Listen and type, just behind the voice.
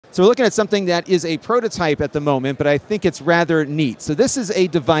So we're looking at something that is a prototype at the moment, but I think it's rather neat. So this is a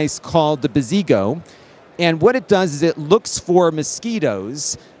device called the Bzigo, and what it does is it looks for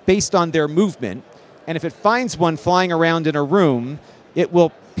mosquitoes based on their movement, and if it finds one flying around in a room, it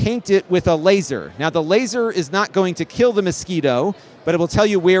will paint it with a laser. Now the laser is not going to kill the mosquito, but it will tell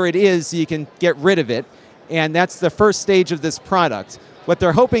you where it is so you can get rid of it, and that's the first stage of this product. What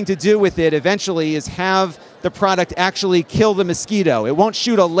they're hoping to do with it eventually is have the product actually kill the mosquito. It won't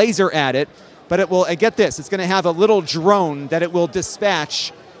shoot a laser at it, but it will, and get this, it's going to have a little drone that it will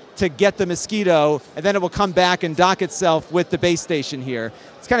dispatch to get the mosquito, and then it will come back and dock itself with the base station here.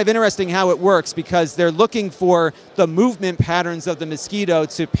 It's kind of interesting how it works because they're looking for the movement patterns of the mosquito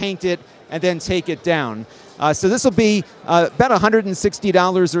to paint it and then take it down. So this will be about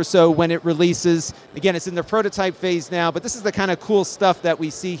 $160 or so when it releases. Again, it's in the prototype phase now, but this is the kind of cool stuff that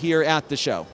we see here at the show.